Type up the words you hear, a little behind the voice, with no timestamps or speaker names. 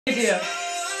Video.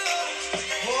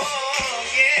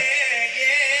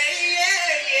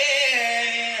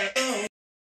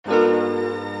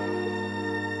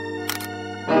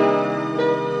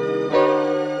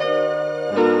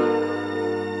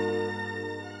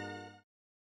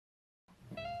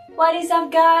 What is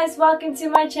up guys, welcome to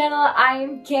my channel. I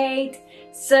am Cait.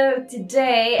 So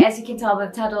today, as you can tell by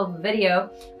the title of the video,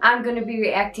 I'm going to be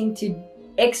reacting to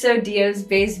EXO D.O's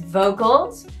best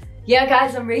vocals. Yeah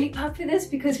guys, I'm really pumped for this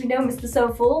because we know Mr.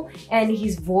 Soulful and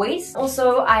his voice.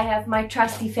 Also, I have my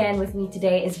trusty fan with me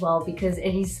today as well because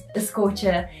it is a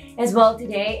scorcher as well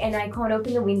today, and I can't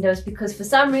open the windows because for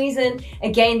some reason,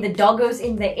 again, the doggos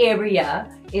in the area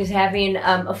is having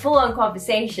a full-on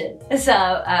conversation. So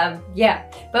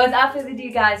yeah, but without further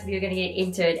ado guys, we're gonna get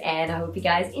into it and I hope you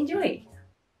guys enjoy.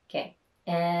 Okay,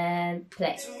 and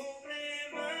play.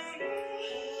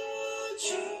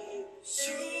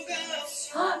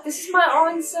 This is my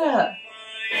answer.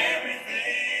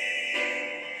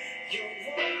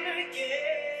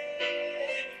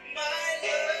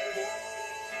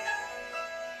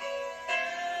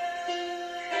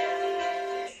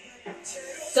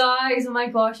 Guys, oh my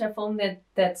gosh, I filmed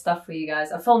that stuff for you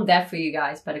guys. I filmed that for you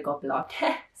guys, but it got blocked.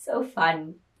 So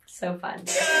fun. So fun.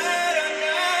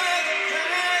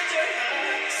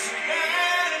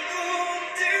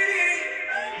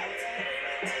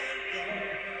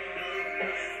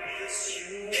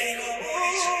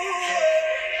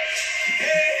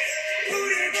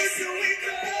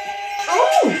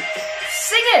 Oh!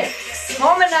 Sing it!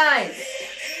 Harmonize!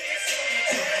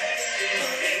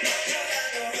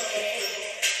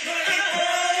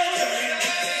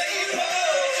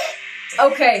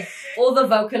 Okay, all the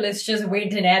vocalists just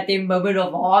went and had their moment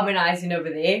of harmonizing over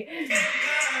there.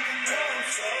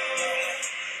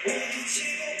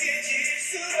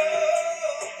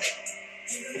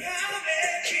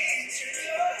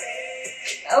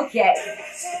 Okay.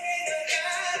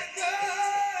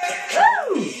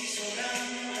 Woo!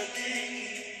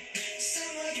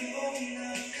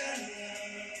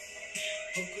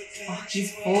 Oh,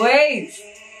 his voice!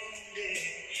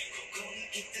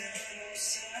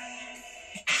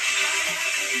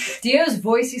 D.O's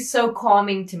voice is so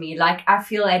calming to me. Like, I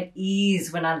feel at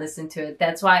ease when I listen to it.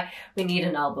 That's why we need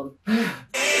an album.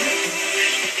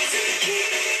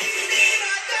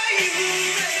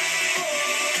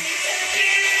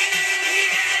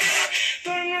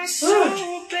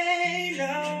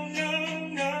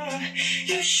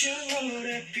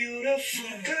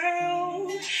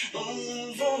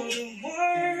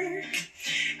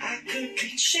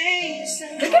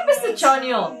 Look at Mr.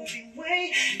 Chanyeol.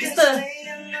 Mr.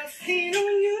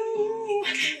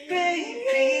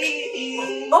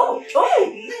 Oh,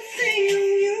 oh.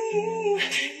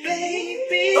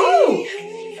 Oh.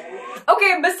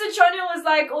 Okay, Mr. Chanyeol is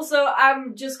like, also,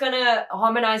 I'm just gonna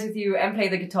harmonize with you and play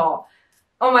the guitar.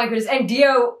 Oh my goodness. And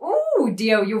D.O, ooh,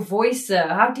 D.O, your voice, sir.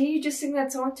 How dare you just sing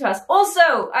that song to us?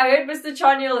 Also, I heard Mr.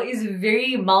 Chanyeol is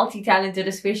very multi-talented,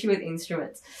 especially with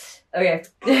instruments. Okay.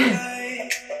 Ooh,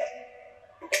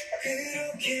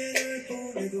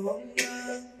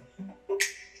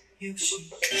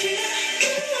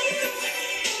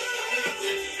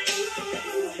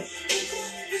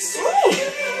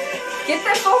 get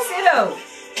that falsetto.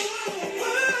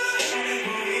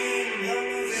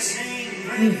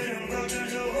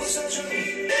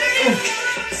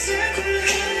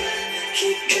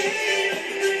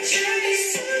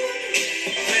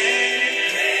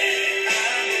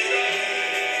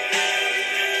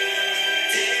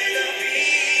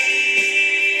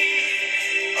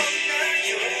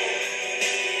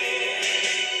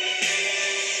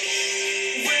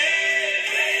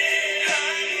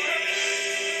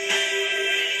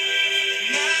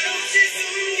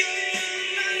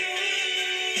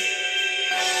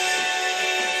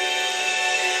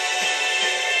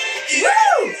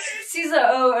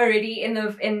 CZO already in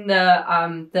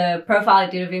the profile I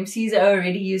did of him. CZO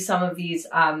already used some of these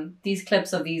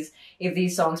clips of these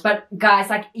songs. But guys,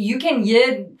 like, you can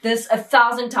hear this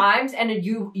 1,000 times and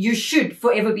you should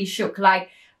forever be shook. Like,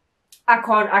 I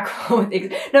can't.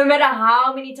 No matter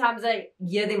how many times I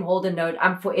hear them hold a note,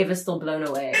 I'm forever still blown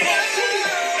away.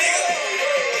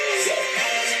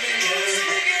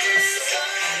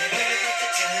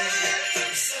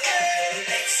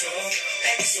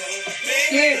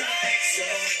 Cute.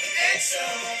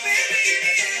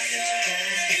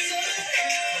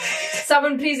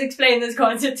 Someone please explain this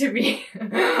concert to me.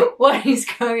 What is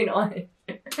going on?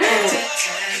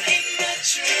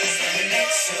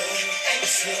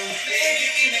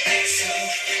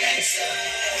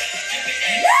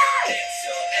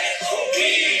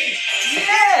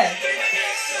 Yeah!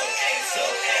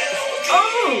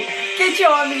 Oh! get your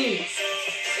harmony.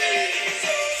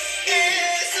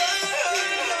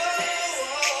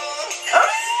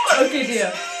 Oh, okay,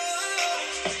 dear.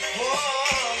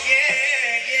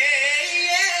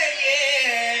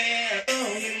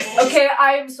 Okay,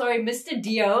 I'm sorry, Mr.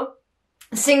 D.O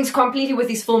sings completely with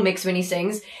his full mix when he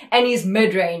sings, and he's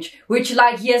mid-range, which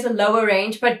like he has a lower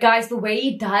range, but guys, the way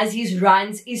he does his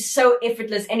runs is so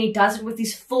effortless, and he does it with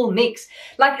his full mix.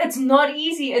 Like, it's not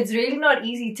easy. It's really not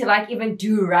easy to like even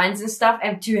do runs and stuff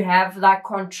and to have like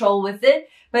control with it.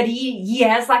 But he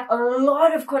has like a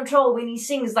lot of control when he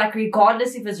sings, like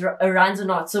regardless if it's runs or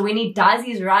not. So when he does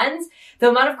his runs,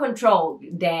 the amount of control,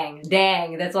 dang,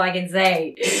 that's all I can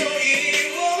say.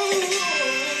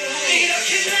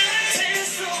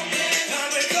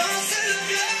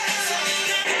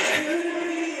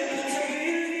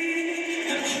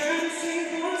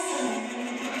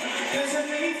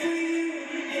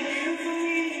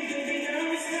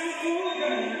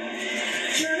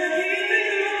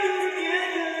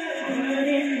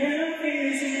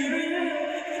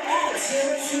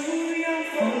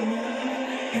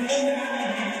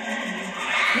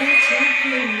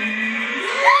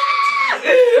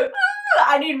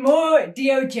 I need more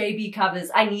D.O JB covers.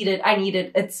 I need it.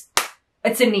 It's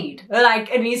a need. Like,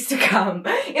 it needs to come.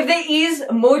 If there is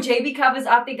more JB covers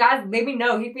out there, guys, let me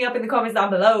know. Hit me up in the comments down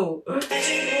below.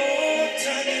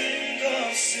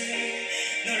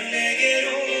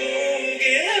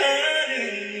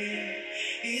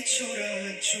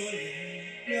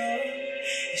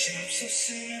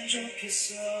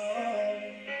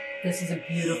 This is a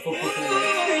beautiful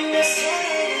performance.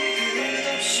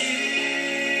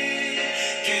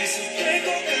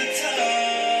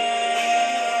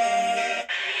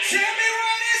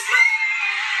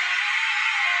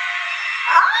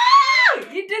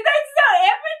 You did that so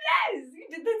effortless! You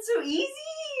did that so easy!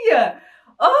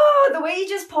 Oh, the way he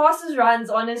just passes runs,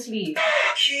 honestly.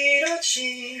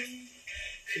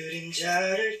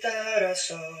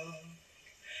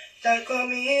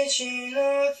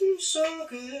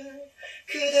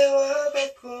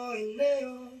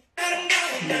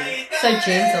 So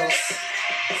gentle.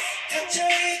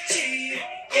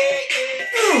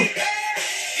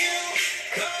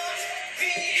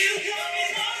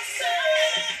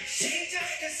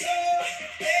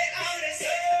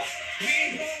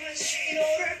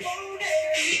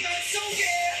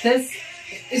 This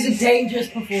is a dangerous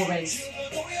performance.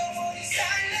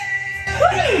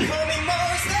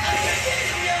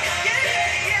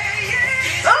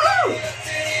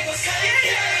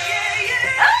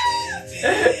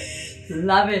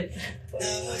 Love it.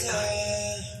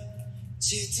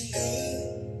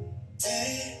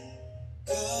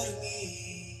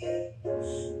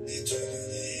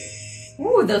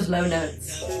 Ooh, those low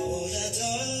notes.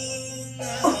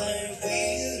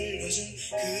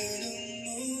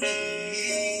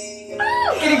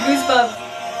 Oh, getting goosebumps.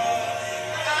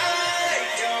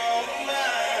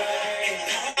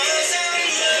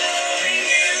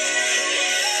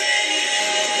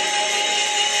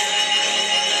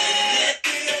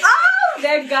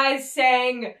 That guy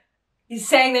sang, he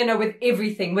sang that note with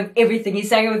everything, He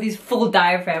sang it with his full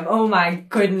diaphragm. Oh my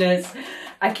goodness.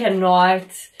 I cannot.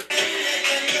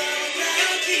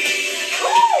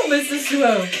 Oh, Mr.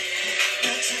 D.O.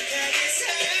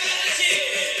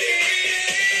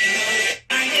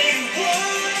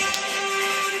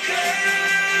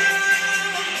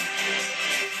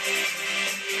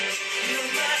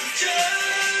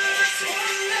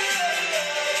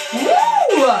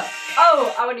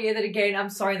 Oh, I want to hear that again. I'm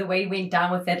sorry, the way he went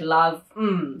down with that love.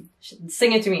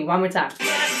 Sing it to me one more time.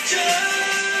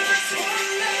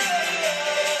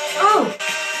 Oh,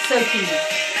 so cute.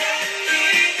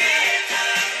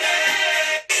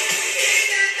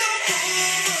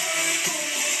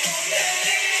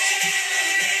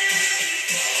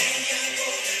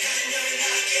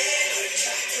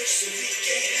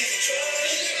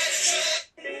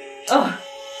 Oh.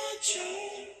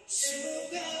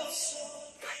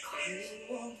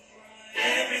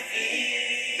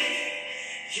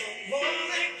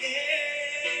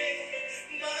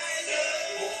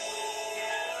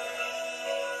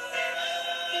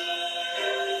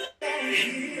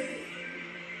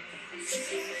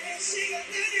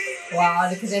 Wow,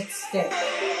 look at that stage.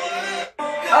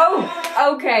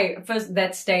 Oh, okay. First,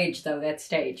 that stage though, that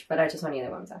stage. But I just want to hear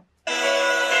that one more time.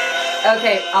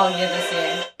 Okay, I'll hear this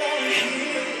here.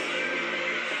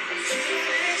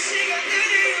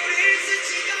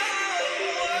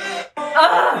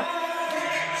 Ah!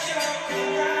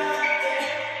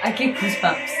 I get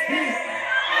goosebumps.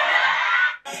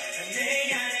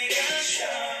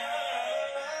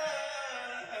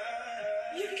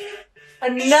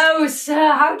 No,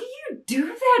 sir, how do you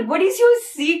do that? What is your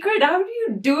secret? How do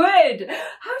you do it?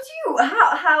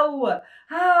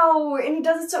 How? And he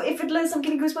does it so effortless. I'm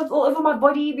getting goosebumps all over my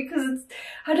body because it's,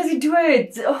 how does he do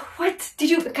it? Oh, what? Did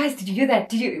you hear that?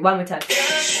 Did you? One more time.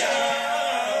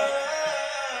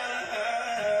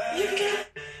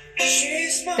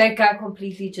 That guy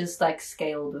completely just like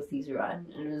scaled with his run.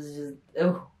 And it was just,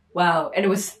 oh, wow. And it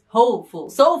was soulful.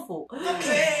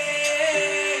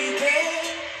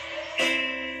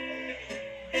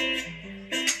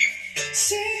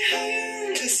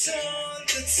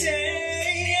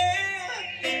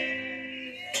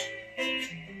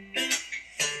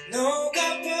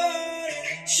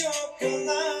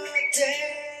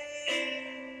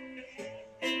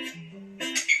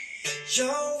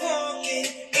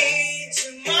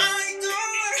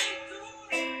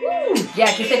 Woo!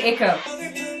 Yeah, get that echo.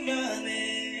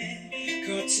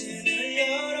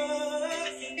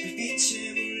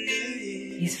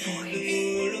 His voice.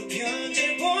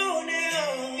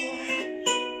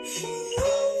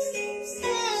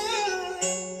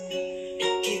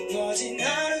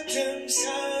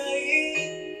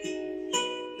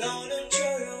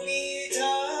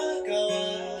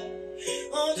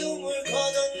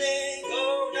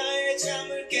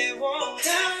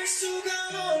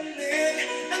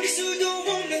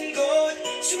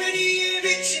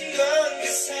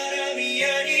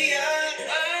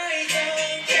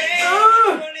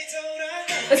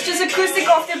 It's just acoustic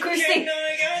after acoustic.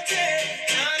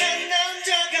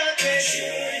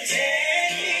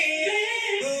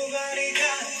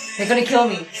 They're gonna kill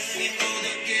me.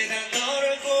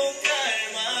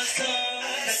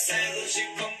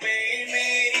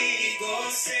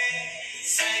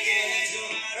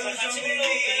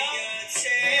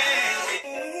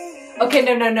 Okay,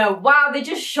 no. Wow, they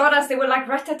just shot us. They were like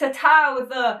rat-ta-ta-ta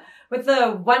with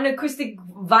the one acoustic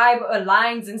vibe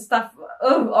lines and stuff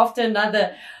after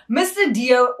another. Mr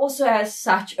D.O also has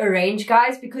such a range,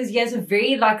 guys, because he has a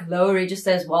very like low register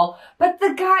as well. But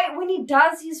the guy, when he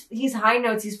does his high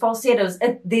notes, his falsettos,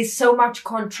 there's so much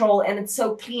control and it's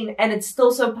so clean and it's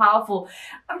still so powerful.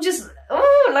 I'm just,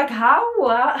 like how?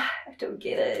 I don't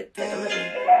get it.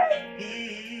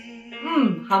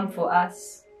 Hum for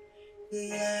us.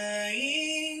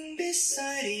 Lying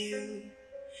beside you,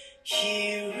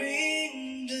 here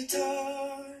in the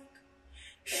dark,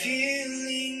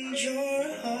 feeling your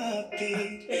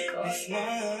heartbeat with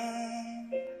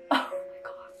mine. Oh my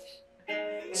gosh.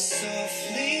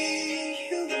 Softly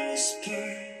you whisper,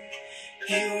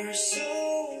 you're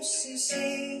so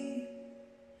sincere.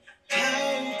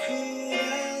 How could I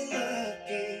love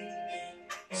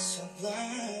you so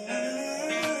blind?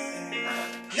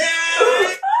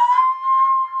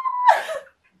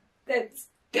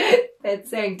 That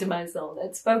sang to my soul.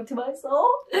 That spoke to my soul.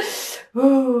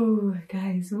 Oh,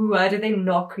 guys, why do they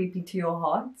not creepy to your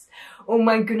hearts? Oh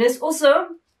my goodness.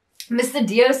 Also, Mr.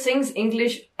 D.O sings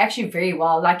English actually very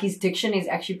well. Like his diction is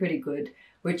actually pretty good,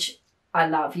 which I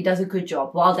love. He does a good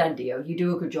job. Well done, D.O. You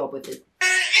do a good job with it.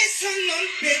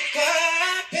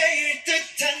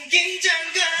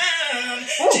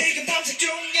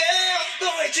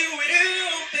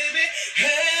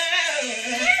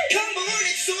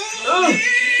 Oh.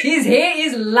 His hair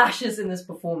is luscious in this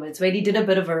performance. Wait, he did a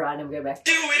bit of a run. I'm going back.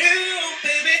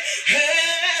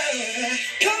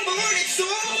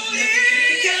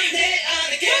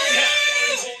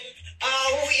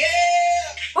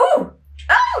 Oh!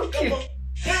 Oh! Cute.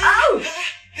 Oh!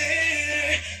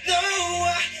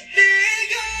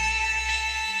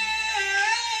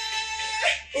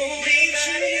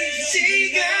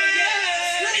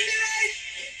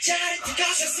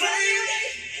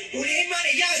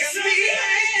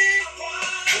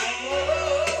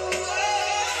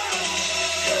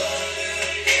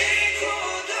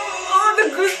 Oh, the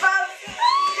goosebumps!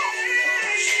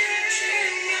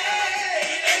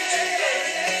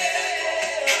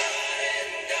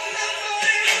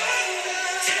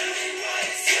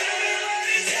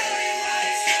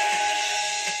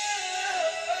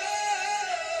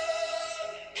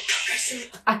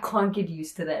 I can't get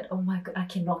used to that. Oh my god, I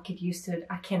cannot get used to it.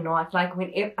 I cannot. Like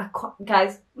whenever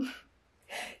guys,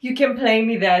 you can play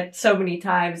me that so many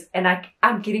times, and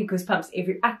I'm getting goosebumps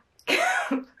I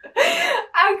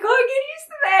can't get used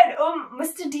to that.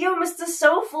 Mr. D.O, Mr.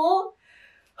 Soulful.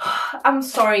 I'm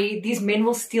sorry, these men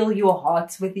will steal your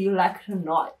hearts whether you like it or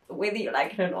not. Whether you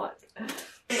like it or not.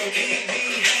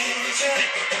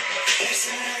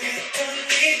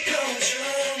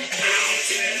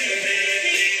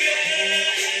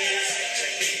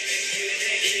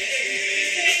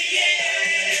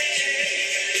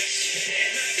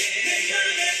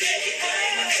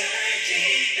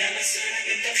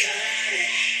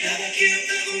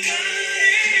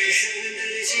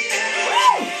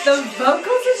 The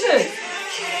vocals are good.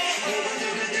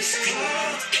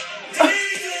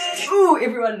 Ooh,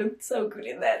 everyone looked so good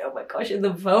in that. Oh my gosh, and the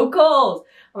vocals.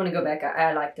 I want to go back.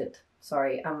 I liked it.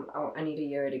 Sorry, I need to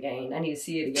hear it again. I need to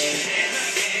see it again.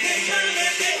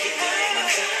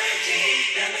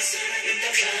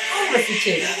 Oh, what's the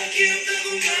chick?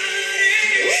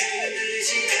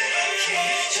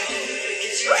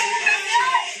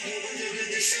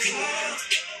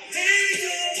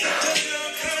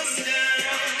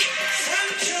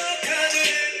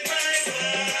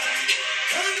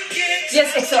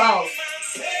 Yes, EXO.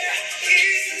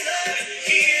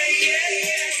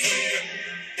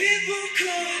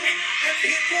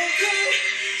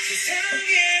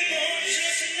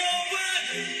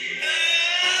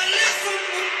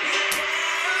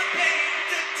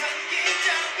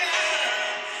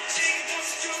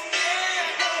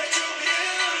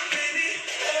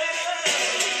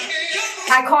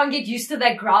 I can't get used to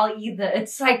that growl either.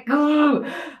 It's like, ooh,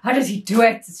 how does he do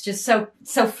it? It's just so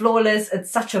flawless.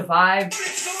 It's such a vibe.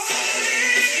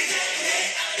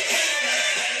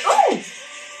 Oh!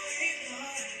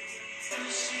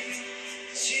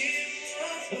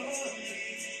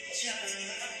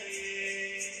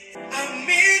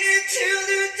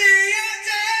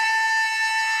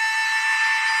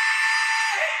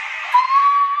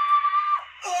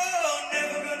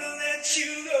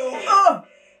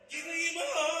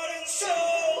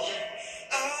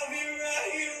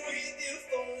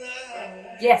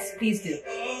 Yes, please do.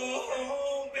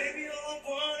 Oh, baby, all I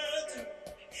wanna do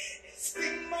is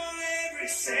spend my every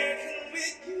second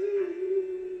with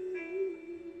you.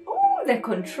 Oh, the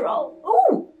control.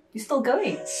 Oh, you're still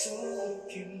going.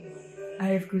 I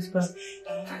have goosebumps.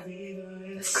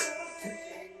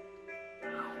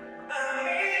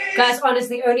 Guys,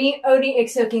 honestly, only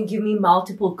EXO can give me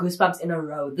multiple goosebumps in a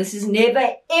row. This has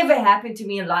never ever happened to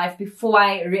me in life before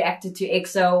I reacted to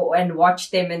EXO and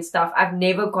watched them and stuff. I've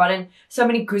never gotten so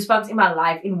many goosebumps in my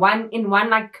life in one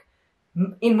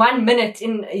minute.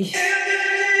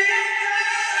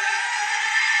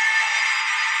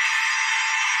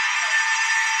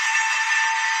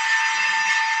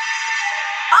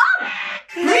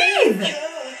 Breathe!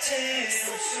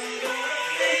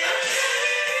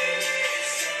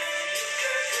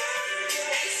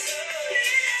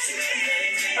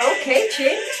 Okay,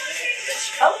 chick.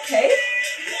 Okay.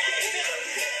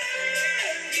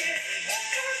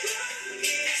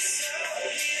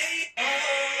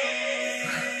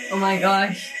 Oh my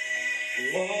gosh.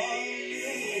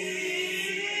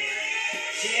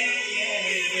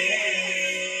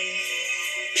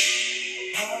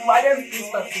 Why don't you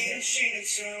stop again?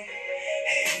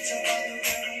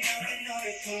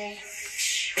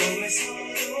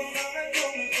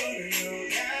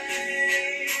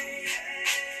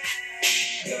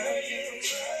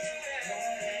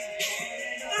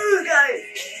 Ooh, guys.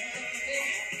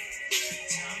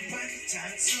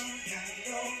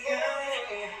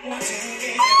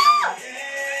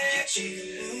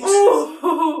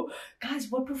 Oh, guys,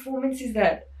 what performance is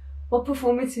that? What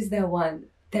performance is that one?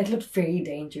 That looked very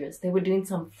dangerous. They were doing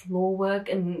some floor work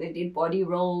and they did body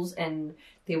rolls and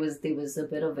there was a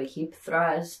bit of a hip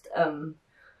thrust.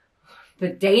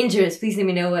 But dangerous. Please let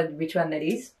me know which one that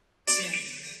is.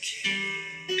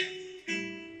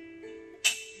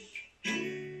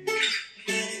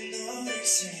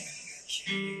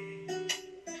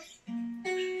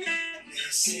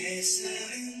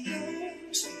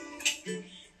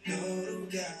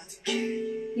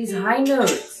 These high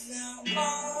notes.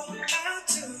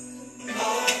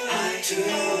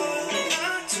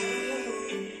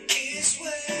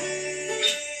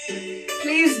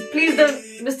 Please don't,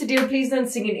 Mr D.O, please don't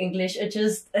sing in English. It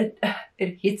just, it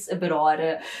hits a bit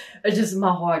harder. It just,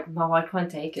 my heart can't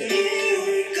take it.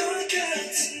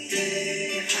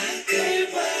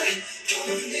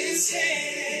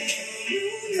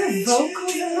 The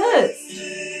vocals in this.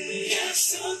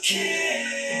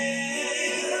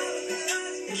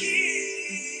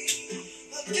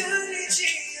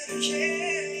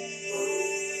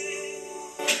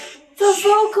 The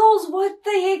vocals, what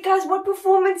the heck, guys? What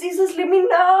performance is this? Let me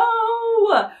know.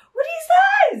 What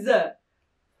is this?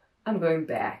 I'm going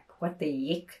back. What the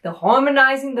heck? The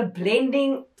harmonizing, the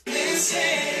blending.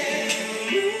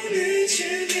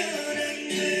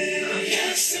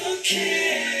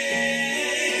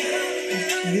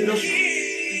 Beautiful.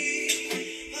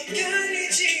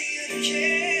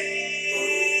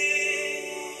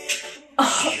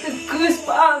 Oh, the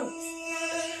goosebumps.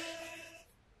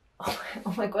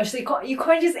 Oh my gosh, you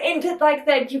can't just end it like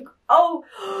that.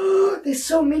 There's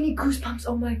so many goosebumps.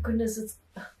 Oh my goodness,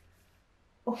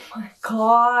 oh my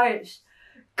gosh.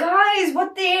 Guys,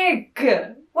 what the heck?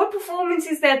 What performance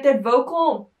is that? That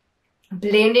vocal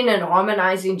blending and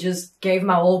harmonizing just gave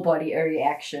my whole body a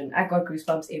reaction. I got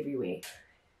goosebumps everywhere.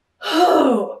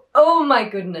 Oh my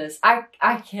goodness. I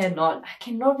cannot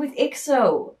with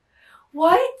EXO.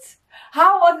 What?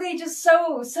 How are they just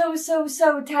so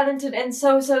talented and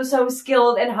so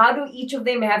skilled, and how do each of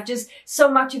them have just so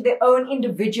much of their own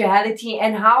individuality,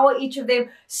 and how are each of them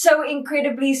so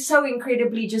incredibly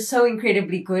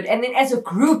good, and then as a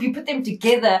group you put them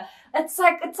together, it's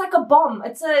like a bomb,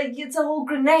 it's a whole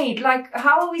grenade. Like,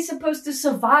 how are we supposed to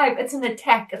survive? It's an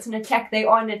attack, they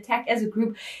are an attack as a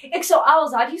group. EXO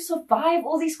Owls, how do you survive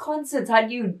all these concerts? How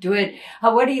do you do it?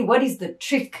 What is the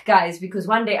trick, guys? Because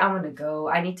one day I want to go.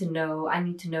 I need to know,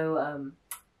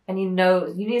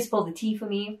 you need to spell the T for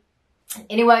me.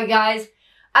 Anyway, guys,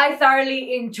 I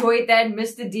thoroughly enjoyed that.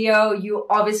 Mr. D.O, you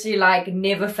obviously like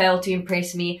never fail to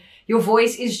impress me. Your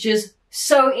voice is just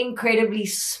so incredibly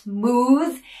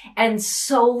smooth and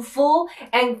soulful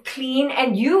and clean,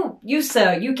 and you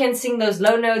sir, you can sing those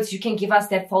low notes, you can give us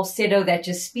that falsetto that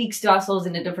just speaks to our souls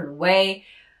in a different way.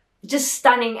 Just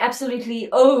stunning, absolutely.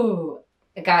 Oh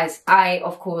guys, I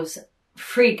of course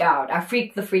freak out. I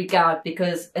freak the freak out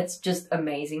because it's just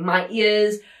amazing. My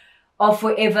ears are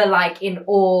forever like in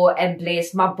awe and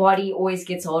blessed. My body always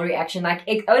gets a whole reaction. Like,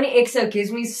 only EXO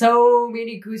gives me so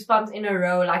many goosebumps in a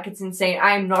row. Like, it's insane.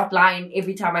 I am not lying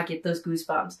every time I get those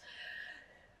goosebumps.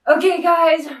 Okay,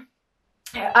 guys.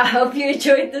 I hope you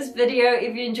enjoyed this video.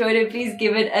 If you enjoyed it, please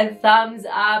give it a thumbs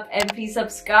up, and please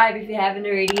subscribe if you haven't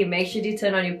already, and make sure to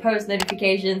turn on your post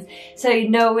notifications so you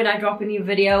know when I drop a new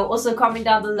video. Also, comment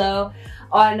down below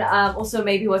on also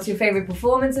maybe what's your favorite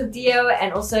performance of D.O,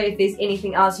 and also if there's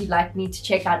anything else you'd like me to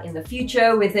check out in the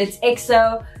future with its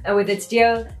EXO and with its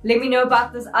D.O. Let me know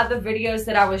about those other videos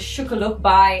that I was shook a look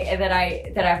by and that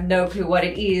I have no clue what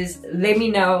it is. Let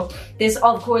me know. There's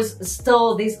of course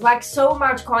still, there's like so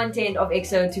much content of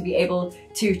EXO to be able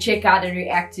to check out and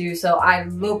react to, so I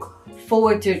look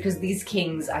forward to it because these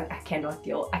kings, I cannot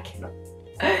deal. I cannot.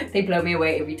 They blow me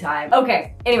away every time.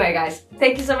 Okay, anyway guys,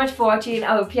 thank you so much for watching.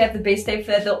 I hope you have the best day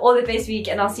further, all the best week,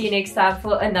 and I'll see you next time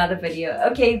for another video.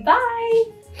 Okay,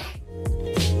 bye!